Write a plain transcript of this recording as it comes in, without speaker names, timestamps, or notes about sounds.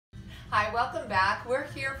Hi, welcome back. We're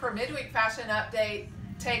here for Midweek Fashion Update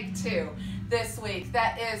Take 2 this week.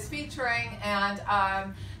 That is featuring and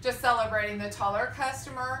just celebrating the taller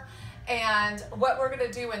customer. And what we're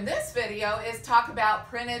going to do in this video is talk about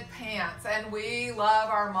printed pants. And we love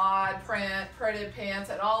our mod printed pants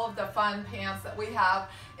and all of the fun pants that we have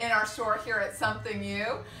in our store here at Something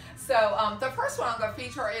New. So the first one I'm going to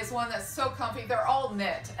feature is one that's so comfy. They're all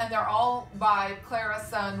knit, and they're all by Clara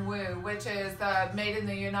Sun Wu, which is made in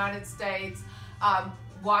the United States,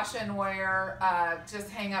 wash and wear, just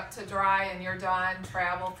hang up to dry and you're done,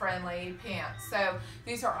 travel friendly pants. So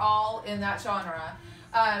these are all in that genre.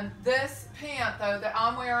 This pant though that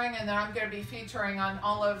I'm wearing and that I'm going to be featuring on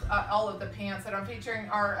all of the pants that I'm featuring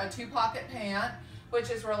are a 2-pocket pant,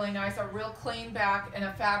 which is really nice, a real clean back and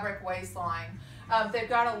a fabric waistline. They've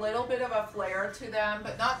got a little bit of a flare to them,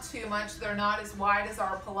 but not too much. They're not as wide as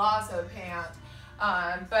our palazzo pant,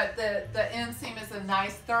 but the inseam is a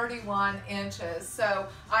nice 31 inches. So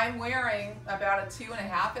I'm wearing about a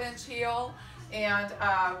 2.5-inch heel and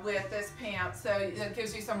with this pant, so it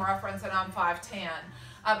gives you some reference, and I'm 5'10".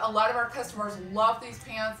 A lot of our customers love these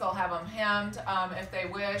pants. They'll have them hemmed if they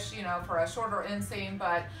wish, you know, for a shorter inseam,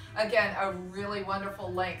 but again, a really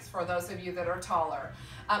wonderful length for those of you that are taller.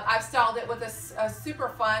 I've styled it with a super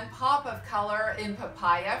fun pop of color in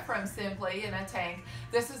papaya from Simply in a tank.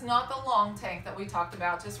 This is not the long tank that we talked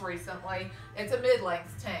about just recently. It's a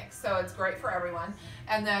mid-length tank, so it's great for everyone.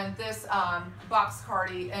 And then this box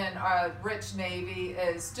cardi in rich navy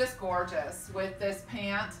is just gorgeous with this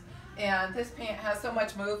pant. And this pant has so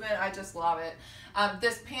much movement, I just love it.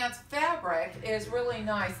 This pant's fabric is really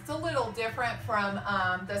nice. It's a little different from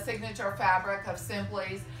the signature fabric of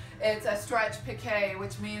Simply's. It's a stretch piqué,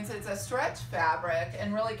 which means it's a stretch fabric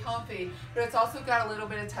and really comfy, but it's also got a little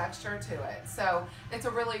bit of texture to it. So it's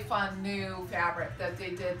a really fun new fabric that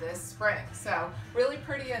they did this spring. So really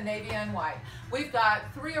pretty in navy and white. We've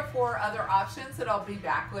got 3 or 4 other options that I'll be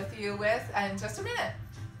back with you with in just a minute.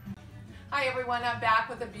 Hi everyone, I'm back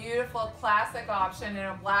with a beautiful classic option in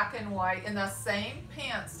a black and white in the same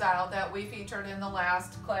pant style that we featured in the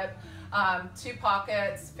last clip. 2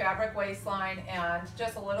 pockets, fabric waistline, and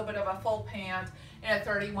just a little bit of a full pant in a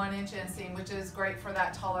 31-inch inseam, which is great for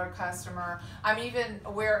that taller customer. I'm even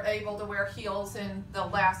able to wear heels in the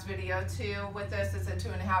last video too with this. It's a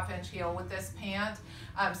 2.5-inch heel with this pant,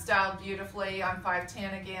 styled beautifully. I'm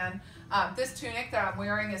 5'10" again. This tunic that I'm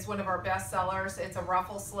wearing is one of our best sellers. It's a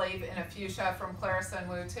ruffle sleeve in a fuchsia from Clara Sun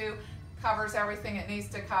Wu too. Covers everything it needs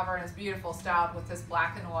to cover and is beautiful styled with this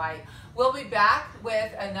black and white. We'll be back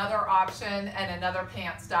with another option and another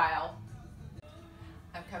pant style.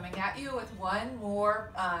 I'm coming at you with one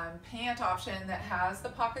more pant option that has the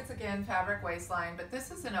pockets again, fabric waistline, but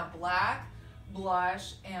this is in a black,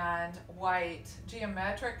 blush, and white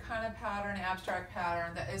geometric kind of pattern, abstract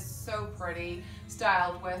pattern that is so pretty,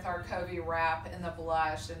 styled with our Covey wrap in the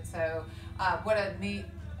blush. And so what a neat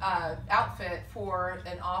outfit for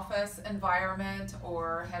an office environment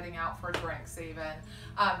or heading out for drinks even.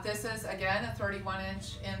 This is again a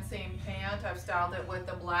 31-inch inseam pant. I've styled it with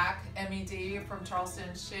the black MED from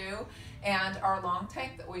Charleston Shoe and our long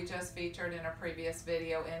tank that we just featured in a previous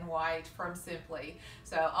video in white from Simply.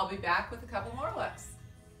 So I'll be back with a couple more looks.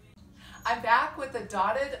 I'm back with the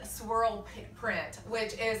dotted swirl print,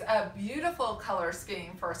 which is a beautiful color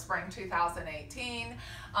scheme for spring 2018.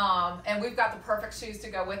 And we've got the perfect shoes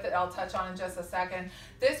to go with it. I'll touch on in just a second.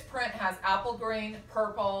 This print has apple green,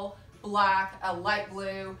 purple, black, a light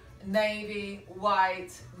blue, navy,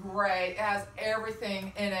 white, gray. It has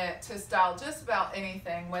everything in it to style just about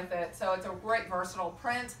anything with it. So it's a great versatile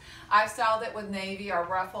print. I've styled it with navy, our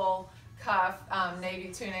ruffle cuff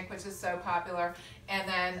navy tunic, which is so popular. And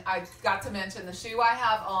then I got to mention the shoe I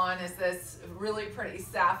have on is this really pretty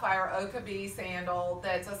sapphire Okabe sandal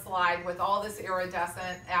that's a slide with all this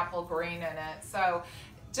iridescent apple green in it. So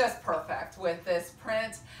just perfect with this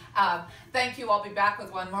print. Thank you. I'll be back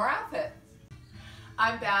with one more outfit.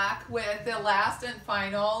 I'm back with the last and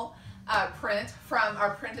final print from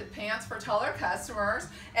our printed pants for taller customers,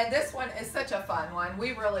 and this one is such a fun one.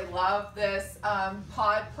 We really love this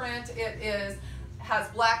pod print. It has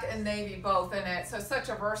black and navy both in it, so such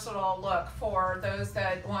a versatile look for those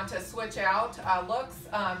that want to switch out looks.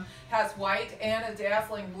 Has white and a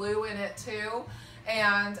dazzling blue in it too.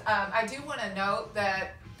 And I do want to note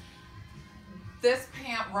that this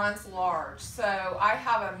pant runs large, so I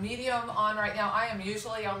have a medium on right now. I am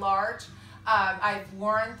usually a large. I've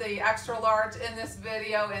worn the extra large in this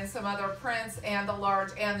video and some other prints, and the large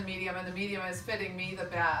and the medium is fitting me the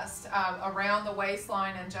best around the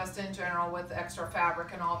waistline and just in general with the extra fabric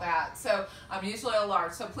and all that. So I'm usually a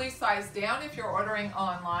large. So please size down if you're ordering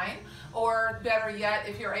online, or better yet,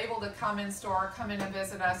 if you're able to come in store, come in and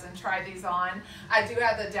visit us and try these on. I do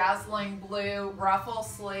have the dazzling blue ruffle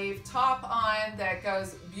sleeve top on that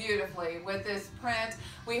goes beautifully with this print.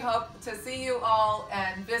 We hope to see you all,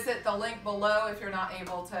 and visit the link below if you're not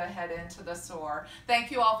able to head into the store.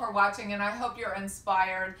 Thank you all for watching, and I hope you're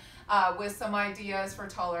inspired with some ideas for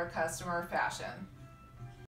taller customer fashion.